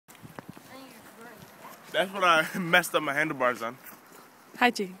That's what I messed up my handlebars on.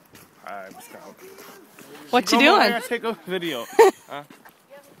 Hi, G. Hi, Miss Colin. What you doing? I take a video. And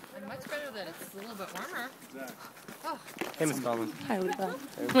much better that it's a little bit warmer. Oh. Hey, Miss Colin. Hi, Lisa.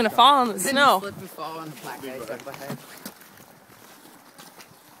 I'm gonna fall in the snow. Slip and fall on the black ice up ahead.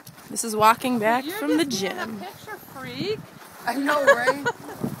 This is walking back from the gym. You're just a picture freak. I know, right?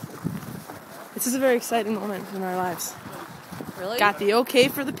 This is a very exciting moment in our lives. Really? Got the okay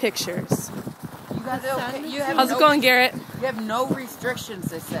for the pictures. You got the okay. You have How's it going, Garrett? You have no restrictions,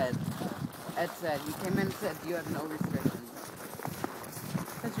 they said. Ed said. You came in and said you have no restrictions.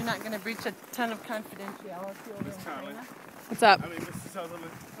 Because you're not going to breach a ton of confidentiality over in China. What's up? I mean, Mr.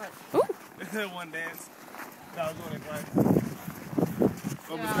 Sutherland. Ooh. One dance that I was doing in class.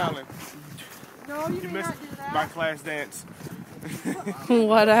 Oh, Miss Colin. No, you missed not do that. my class dance.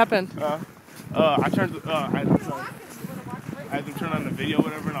 What happened? I turned. I had to turn on the video, or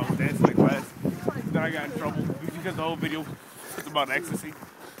whatever, and I was dancing in class. Then I got in trouble because the whole video was about ecstasy.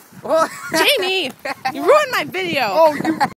 Jamie, you ruined my video. Oh, you.